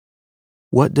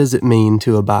What does it mean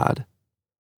to abide?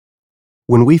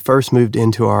 When we first moved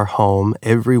into our home,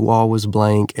 every wall was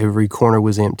blank, every corner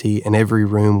was empty, and every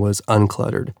room was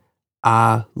uncluttered.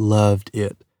 I loved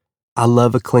it. I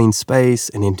love a clean space,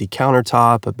 an empty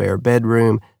countertop, a bare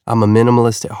bedroom. I'm a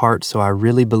minimalist at heart, so I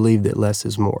really believe that less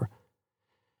is more.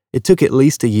 It took at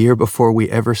least a year before we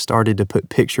ever started to put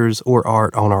pictures or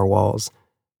art on our walls.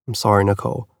 I'm sorry,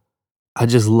 Nicole. I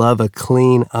just love a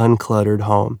clean, uncluttered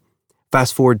home.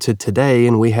 Fast forward to today,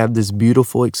 and we have this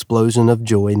beautiful explosion of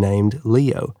joy named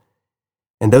Leo.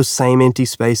 And those same empty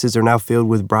spaces are now filled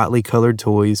with brightly colored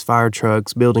toys, fire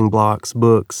trucks, building blocks,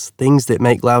 books, things that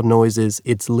make loud noises.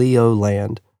 It's Leo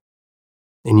land.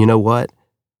 And you know what?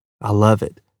 I love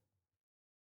it.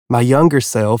 My younger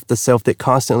self, the self that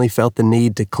constantly felt the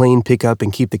need to clean, pick up,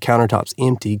 and keep the countertops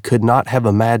empty, could not have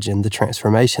imagined the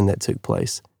transformation that took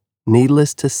place.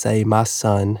 Needless to say, my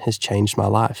son has changed my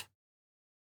life.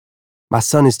 My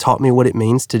son has taught me what it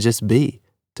means to just be,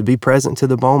 to be present to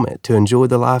the moment, to enjoy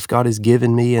the life God has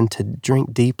given me, and to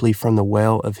drink deeply from the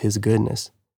well of His goodness.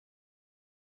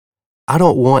 I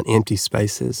don't want empty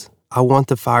spaces. I want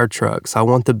the fire trucks. I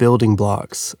want the building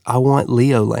blocks. I want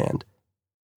Leo land.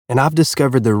 And I've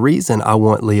discovered the reason I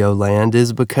want Leo land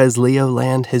is because Leo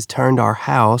land has turned our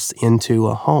house into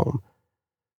a home.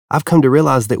 I've come to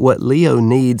realize that what Leo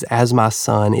needs as my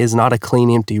son is not a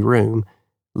clean, empty room.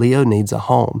 Leo needs a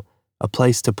home, a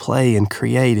place to play and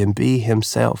create and be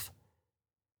himself.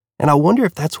 And I wonder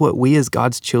if that's what we as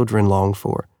God's children long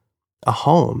for. A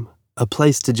home, a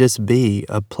place to just be,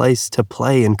 a place to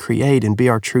play and create and be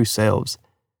our true selves.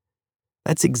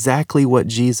 That's exactly what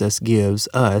Jesus gives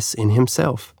us in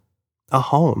Himself. A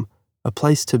home, a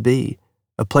place to be,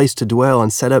 a place to dwell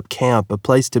and set up camp, a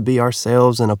place to be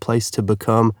ourselves, and a place to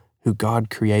become who God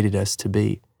created us to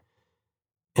be.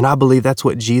 And I believe that's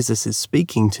what Jesus is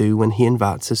speaking to when He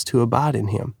invites us to abide in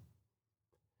Him.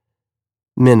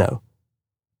 Meno.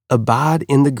 Abide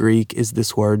in the Greek is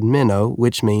this word meno,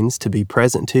 which means to be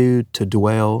present to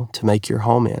dwell, to make your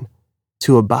home in.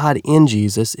 To abide in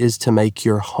Jesus is to make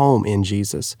your home in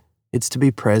Jesus. It's to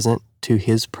be present to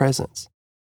His presence.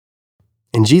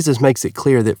 And Jesus makes it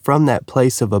clear that from that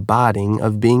place of abiding,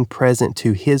 of being present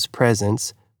to His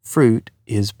presence, fruit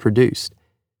is produced.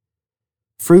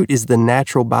 Fruit is the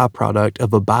natural byproduct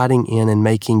of abiding in and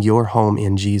making your home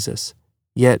in Jesus.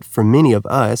 Yet, for many of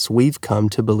us, we've come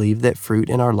to believe that fruit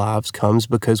in our lives comes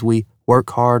because we work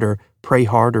hard or pray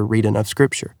hard or read enough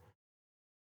Scripture.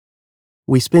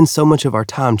 We spend so much of our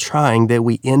time trying that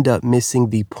we end up missing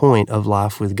the point of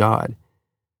life with God.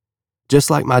 Just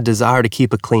like my desire to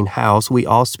keep a clean house, we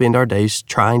all spend our days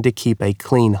trying to keep a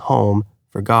clean home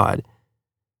for God.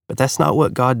 But that's not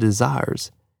what God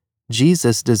desires.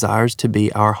 Jesus desires to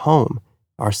be our home,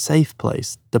 our safe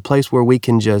place, the place where we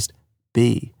can just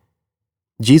be.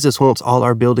 Jesus wants all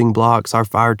our building blocks, our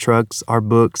fire trucks, our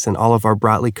books, and all of our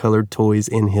brightly colored toys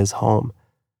in His home.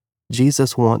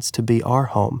 Jesus wants to be our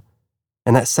home.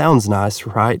 And that sounds nice,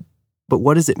 right? But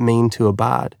what does it mean to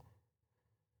abide?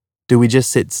 Do we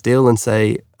just sit still and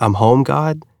say, "I'm home,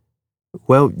 God"?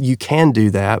 Well, you can do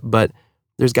that, but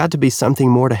there's got to be something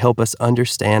more to help us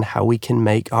understand how we can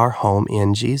make our home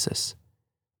in Jesus.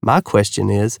 My question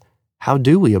is, how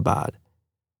do we abide?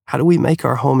 How do we make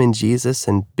our home in Jesus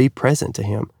and be present to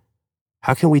Him?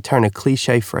 How can we turn a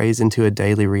cliche phrase into a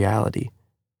daily reality?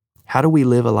 How do we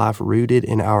live a life rooted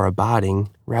in our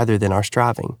abiding rather than our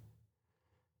striving?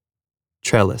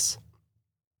 Trellis.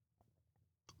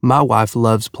 My wife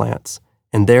loves plants,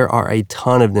 and there are a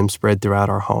ton of them spread throughout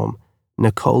our home.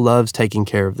 Nicole loves taking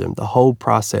care of them. The whole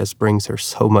process brings her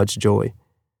so much joy.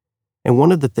 And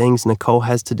one of the things Nicole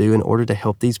has to do in order to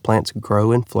help these plants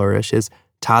grow and flourish is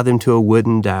tie them to a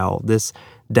wooden dowel. This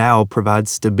dowel provides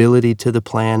stability to the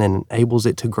plant and enables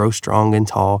it to grow strong and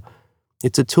tall.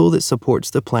 It's a tool that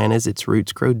supports the plant as its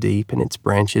roots grow deep and its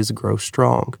branches grow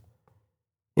strong.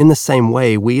 In the same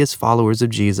way, we as followers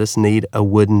of Jesus need a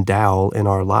wooden dowel in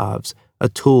our lives, a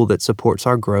tool that supports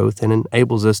our growth and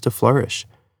enables us to flourish.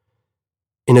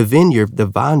 In a vineyard, the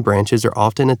vine branches are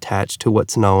often attached to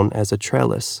what's known as a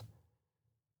trellis.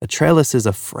 A trellis is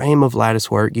a frame of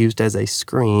latticework used as a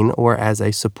screen or as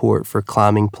a support for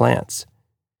climbing plants.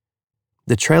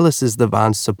 The trellis is the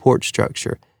vine's support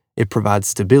structure. It provides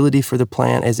stability for the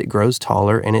plant as it grows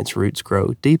taller and its roots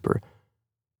grow deeper.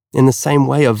 In the same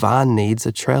way, a vine needs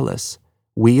a trellis.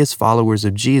 We as followers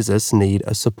of Jesus need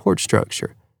a support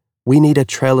structure. We need a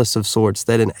trellis of sorts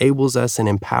that enables us and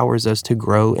empowers us to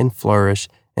grow and flourish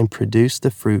and produce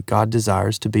the fruit God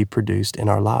desires to be produced in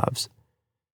our lives.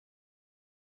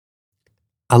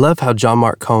 I love how John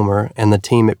Mark Comer and the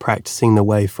team at Practicing the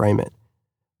Way frame it.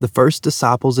 The first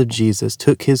disciples of Jesus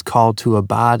took his call to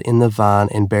abide in the vine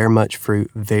and bear much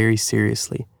fruit very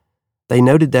seriously. They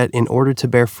noted that in order to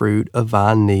bear fruit, a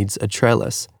vine needs a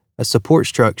trellis, a support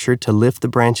structure to lift the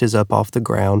branches up off the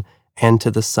ground and to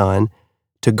the sun,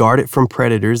 to guard it from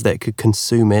predators that could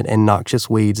consume it and noxious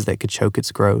weeds that could choke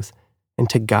its growth, and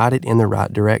to guide it in the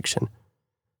right direction.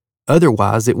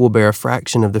 Otherwise, it will bear a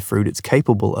fraction of the fruit it's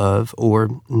capable of, or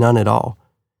none at all.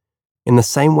 In the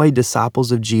same way,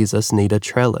 disciples of Jesus need a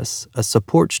trellis, a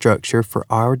support structure for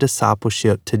our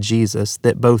discipleship to Jesus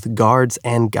that both guards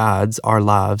and guides our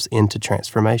lives into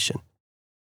transformation.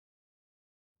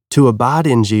 To abide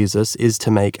in Jesus is to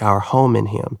make our home in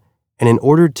Him, and in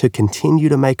order to continue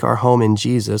to make our home in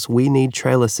Jesus, we need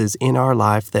trellises in our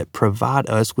life that provide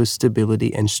us with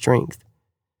stability and strength.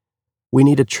 We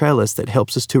need a trellis that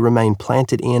helps us to remain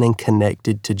planted in and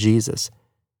connected to Jesus,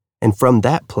 and from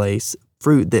that place,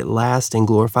 fruit that lasts and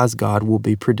glorifies God will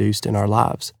be produced in our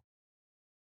lives.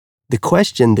 The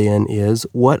question then is,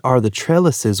 what are the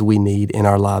trellises we need in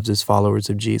our lives as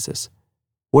followers of Jesus?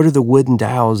 What are the wooden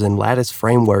dowels and lattice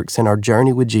frameworks in our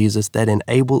journey with Jesus that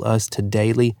enable us to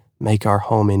daily make our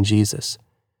home in Jesus?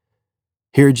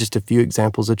 Here are just a few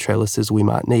examples of trellises we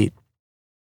might need.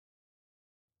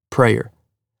 Prayer.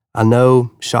 I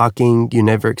know, shocking, you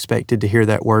never expected to hear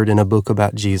that word in a book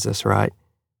about Jesus, right?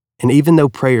 And even though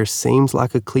prayer seems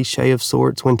like a cliche of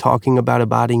sorts when talking about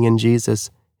abiding in Jesus,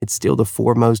 it's still the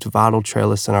foremost vital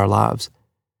trellis in our lives.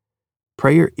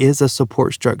 Prayer is a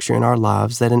support structure in our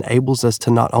lives that enables us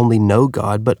to not only know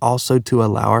God, but also to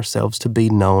allow ourselves to be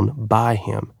known by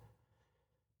Him.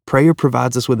 Prayer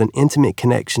provides us with an intimate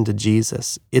connection to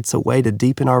Jesus. It's a way to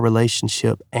deepen our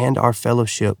relationship and our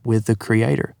fellowship with the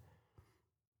Creator.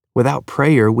 Without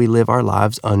prayer, we live our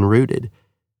lives unrooted.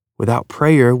 Without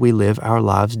prayer, we live our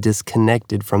lives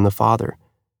disconnected from the Father.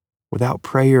 Without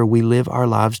prayer, we live our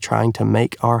lives trying to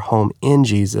make our home in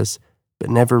Jesus, but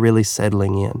never really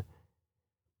settling in.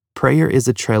 Prayer is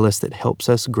a trellis that helps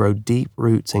us grow deep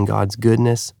roots in God's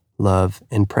goodness, love,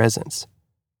 and presence.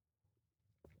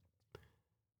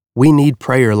 We need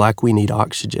prayer like we need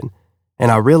oxygen.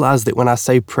 And I realize that when I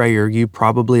say prayer, you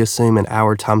probably assume an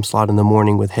hour time slot in the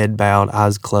morning with head bowed,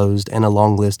 eyes closed, and a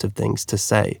long list of things to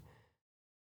say.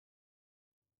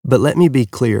 But let me be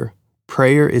clear,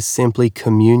 prayer is simply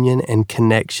communion and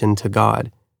connection to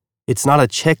God. It's not a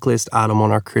checklist item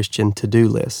on our Christian to-do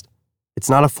list. It's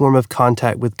not a form of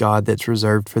contact with God that's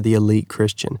reserved for the elite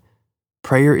Christian.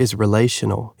 Prayer is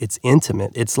relational, it's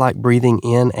intimate, it's like breathing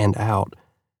in and out.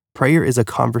 Prayer is a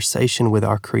conversation with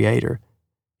our Creator.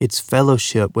 It's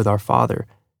fellowship with our Father,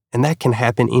 and that can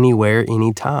happen anywhere,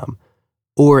 anytime.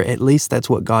 Or at least that's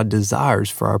what God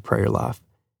desires for our prayer life.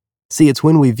 See, it's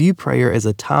when we view prayer as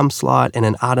a time slot and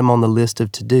an item on the list of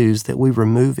to-dos that we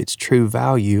remove its true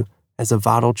value as a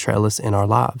vital trellis in our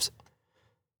lives.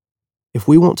 If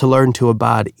we want to learn to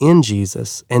abide in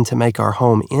Jesus and to make our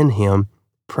home in Him,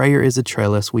 prayer is a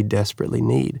trellis we desperately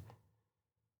need.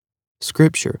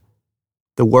 Scripture.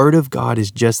 The Word of God is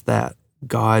just that,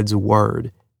 God's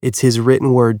Word. It's His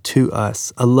written word to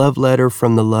us, a love letter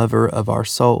from the lover of our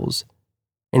souls.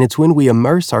 And it's when we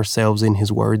immerse ourselves in His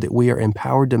Word that we are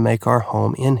empowered to make our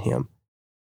home in Him.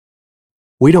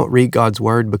 We don't read God's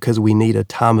Word because we need a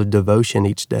time of devotion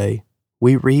each day.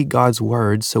 We read God's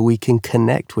Word so we can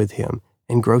connect with Him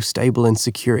and grow stable and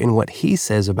secure in what He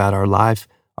says about our life,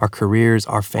 our careers,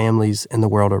 our families, and the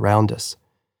world around us.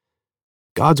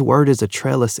 God's Word is a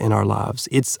trellis in our lives.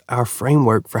 It's our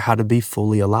framework for how to be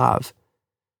fully alive.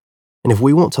 And if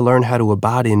we want to learn how to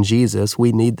abide in Jesus,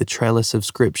 we need the trellis of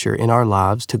Scripture in our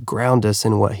lives to ground us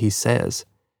in what He says.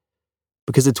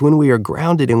 Because it's when we are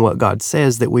grounded in what God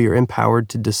says that we are empowered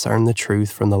to discern the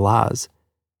truth from the lies.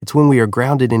 It's when we are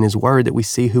grounded in His Word that we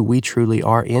see who we truly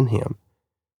are in Him.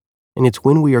 And it's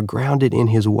when we are grounded in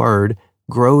His Word,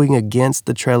 growing against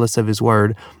the trellis of His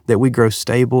Word, that we grow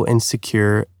stable and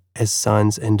secure as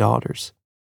sons and daughters.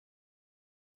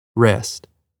 Rest.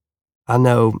 I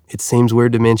know it seems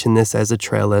weird to mention this as a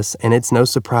trellis, and it's no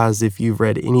surprise if you've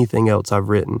read anything else I've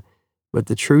written, but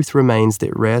the truth remains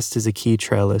that rest is a key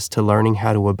trellis to learning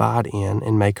how to abide in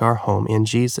and make our home in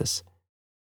Jesus.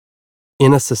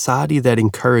 In a society that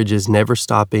encourages never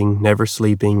stopping, never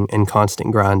sleeping, and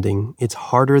constant grinding, it's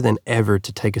harder than ever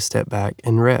to take a step back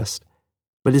and rest.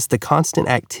 But it's the constant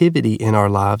activity in our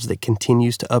lives that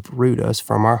continues to uproot us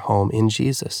from our home in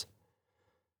Jesus.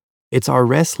 It's our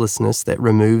restlessness that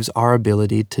removes our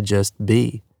ability to just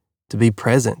be, to be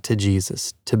present to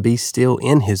Jesus, to be still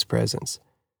in His presence.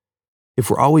 If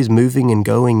we're always moving and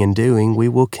going and doing, we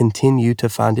will continue to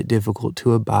find it difficult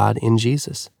to abide in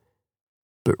Jesus.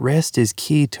 But rest is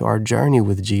key to our journey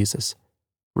with Jesus.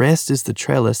 Rest is the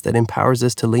trellis that empowers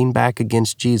us to lean back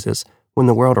against Jesus when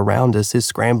the world around us is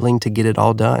scrambling to get it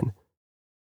all done.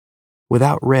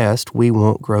 Without rest, we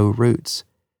won't grow roots.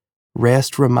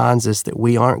 Rest reminds us that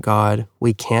we aren't God,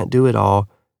 we can't do it all,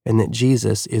 and that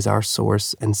Jesus is our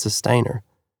source and sustainer.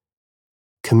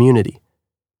 Community.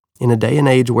 In a day and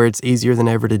age where it's easier than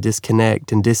ever to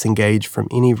disconnect and disengage from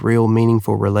any real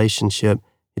meaningful relationship,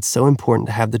 it's so important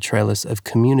to have the trellis of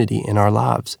community in our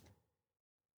lives.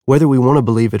 Whether we want to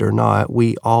believe it or not,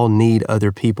 we all need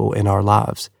other people in our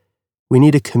lives. We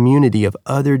need a community of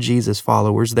other Jesus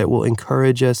followers that will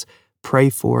encourage us, pray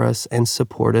for us, and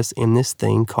support us in this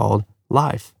thing called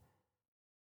life.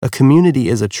 A community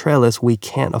is a trellis we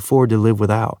can't afford to live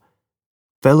without.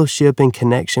 Fellowship and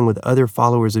connection with other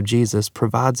followers of Jesus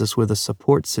provides us with a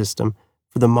support system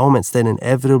for the moments that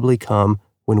inevitably come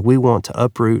when we want to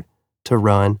uproot, to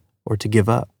run, or to give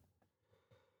up.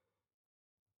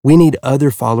 We need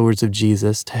other followers of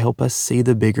Jesus to help us see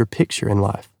the bigger picture in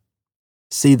life.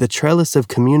 See, the trellis of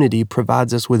community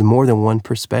provides us with more than one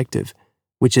perspective,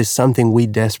 which is something we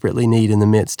desperately need in the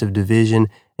midst of division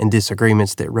and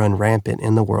disagreements that run rampant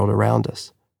in the world around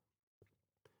us.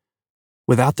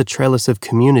 Without the trellis of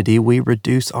community, we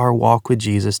reduce our walk with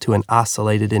Jesus to an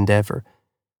isolated endeavor,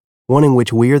 one in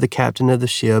which we are the captain of the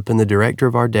ship and the director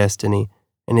of our destiny,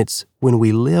 and it's when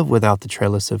we live without the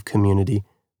trellis of community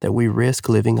that we risk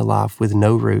living a life with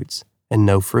no roots and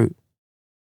no fruit.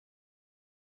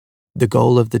 The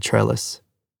goal of the trellis.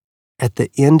 At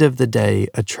the end of the day,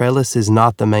 a trellis is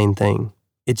not the main thing.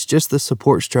 It's just the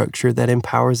support structure that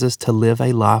empowers us to live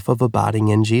a life of abiding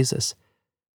in Jesus.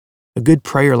 A good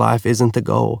prayer life isn't the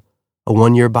goal. A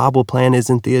one-year Bible plan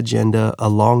isn't the agenda. A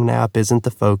long nap isn't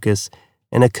the focus.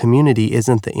 And a community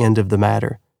isn't the end of the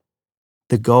matter.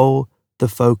 The goal, the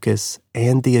focus,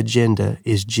 and the agenda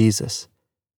is Jesus.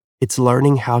 It's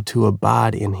learning how to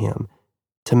abide in Him,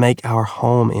 to make our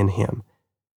home in Him.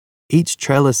 Each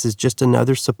trellis is just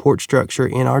another support structure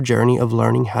in our journey of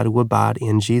learning how to abide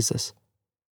in Jesus.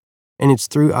 And it's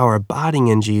through our abiding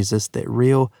in Jesus that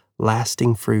real,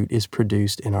 lasting fruit is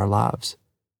produced in our lives.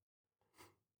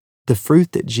 The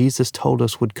fruit that Jesus told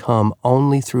us would come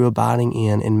only through abiding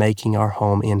in and making our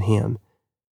home in Him.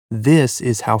 This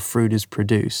is how fruit is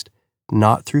produced,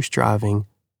 not through striving,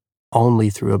 only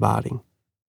through abiding.